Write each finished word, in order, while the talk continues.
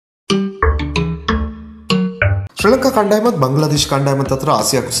ශ්‍රී ලංකා කණ්ඩායමත් බංග්ලාදේශ කණ්ඩායමත් අතර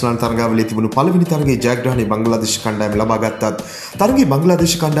ආසියා කුසලාන තරඟාවලියේ තිබුණු පළවෙනි තරගයේ ජයග්‍රහණය බංග්ලාදේශ කණ්ඩායම ලබා ගත්තත් තරගයේ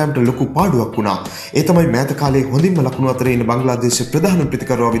බංග්ලාදේශ කණ්ඩායමට ලොකු පාඩුවක් වුණා. ඒ තමයි මෑත කාලයේ හොඳින්ම ලකුණු අතරේ ඉන්න බංග්ලාදේශ ප්‍රධාන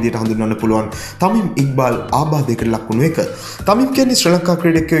ප්‍රතිකරුවා විදිහට හඳුන්වන්න පුළුවන් තමිම් ඉක්බාල් ආබාධයකට ලක් වුණු එක. තමිම් කියන්නේ ශ්‍රී ලංකා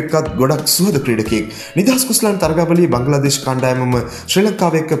ක්‍රීඩකයෙක් එක්කත් ගොඩක් සුහද ක්‍රීඩකයෙක්. නිදහස් කුසලාන තරඟාවලියේ බංග්ලාදේශ කණ්ඩායමම ශ්‍රී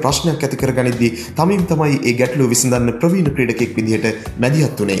ලංකාව එක්ක ප්‍රශ්නයක් ඇති කරගනිද්දී තමිම් තමයි ඒ ගැටලුව විසඳන්න ප්‍රවීණ ක්‍රීඩකයෙක් විදිහට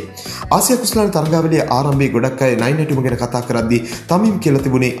මැදිහත් වුණේ. ආසියා කුසලාන තරඟාවලියේ ආරම්භයේ ගොඩක් අය නයිනැටුම ගැන කතා කරද්දී තමිම් කියලා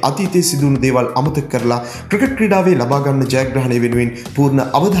තිබුණේ අතීතයේ සිදුවුණු දේවල් අමතක කරලා ක්‍රිකට් ක්‍රීඩාවේ ලබා ගන්න ජයග්‍රහණය වෙනුවෙන් පූර්ණ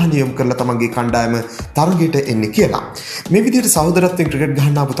අවධානය යොමු කරලා තමන්ගේ කණ්ඩායම තරගයට එන්නේ කියලා. මේ විදිහට සහෝදරත්වයෙන් ක්‍රිකට්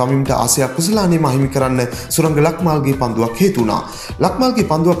ගහන්න ආපු තමිම්ට ආසියා කුසලානේම අහිමි කරන්න සුරංග ලක්මාල්ගේ පන්දුවක් හේතු වුණා. ලක්මාල්ගේ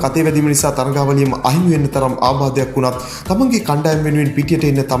පන්දුවක් අතේ වැදීම නිසා තරගාවලියේම අහිමි වෙන්න තරම් ආබාධයක් වුණත් තමන්ගේ කණ්ඩායම වෙනුවෙන් පිටියට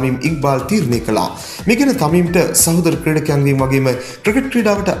එන්න තමිම් ඉක්බාල් තීරණය කළා. මේ ගැන තමිම්ට සහෝදර ක්‍රීඩකයන්ගෙන් වගේම ක්‍රිකට්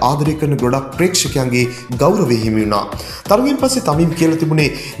ක්‍රීඩාවට ආදරය කරන ගොඩක් ප්‍රේක්ෂකයන්ගේ ගෞරවය හිමි වුණා. තරගයෙන් පස්සේ තමිම් කියලා තිබුණේ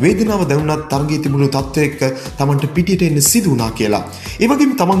වේදනාව දැනුණත් තරගයේ තිබුණු තත්ත්වය එක්ක තමන්ට පිටියට එන්න සිදු වුණා කියලා. ඒ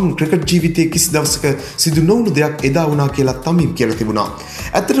වගේම තමන් ක්‍රිකට් ජීවිතයේ කිසි දවසක සිදු නොවුණු දෙයක් එදා වුණා කියලා තමිම් කියලා තිබුණා.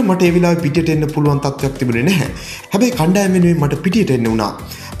 ඇත්තටම මට ඒ වෙලාවේ පිටියට එන්න පුළුවන් තත්ත්වයක් තිබුණේ නැහැ. හැබැයි කණ්ඩායම වෙනුවෙන් මට පිටියට එන්න වුණා.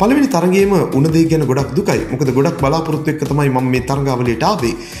 පළවෙනි තරගයේම උණ දෙය ගැන ගොඩක් දුකයි. මොකද ගොඩක් බලාපොරොත්තු එක්ක තමයි මම මේ තරගාවලියට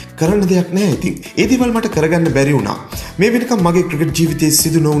ආවේ. කරන්න දෙයක් නැහැ ඉතින්. ඒ දේවල් මට කරගන්න බැරි වුණා. මේ වෙනකම් මගේ ක්‍රිකට් ජීවිතයේ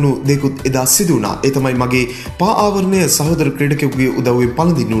සිදු නොවුණු දේකුත් එදා සිදු වුණා. ඒ තමයි මගේ පා ආවරණය සහෝදර ක්‍රීඩකයෙකුගේ උදව්වෙන්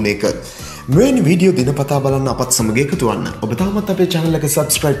පළඳින්න උන එක. මෙවැනි වීඩියෝ දිනපතා බලන්න අපත් සමග එකතු වන්න. ඔබ තාමත් අපේ channel එක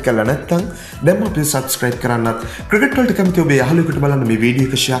subscribe කරලා නැත්නම් දැන්ම අපිව subscribe කරන්නත් ක්‍රිකට් වලට කැමති ඔබේ යහළුවෙකුට බලන්න මේ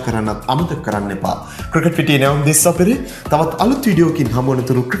වීඩියෝ එක share කරන්නත් අමතක කරන්න එපා. ක්‍රිකට් පිටියේ නැවුම් දෙස් අපරේ තවත් අලුත් වීඩියෝකින් හමු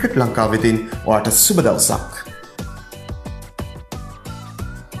වනතුරු ක්‍රිකට් ලංකාව වෙතින් ඔයාට සුබ දවසක්.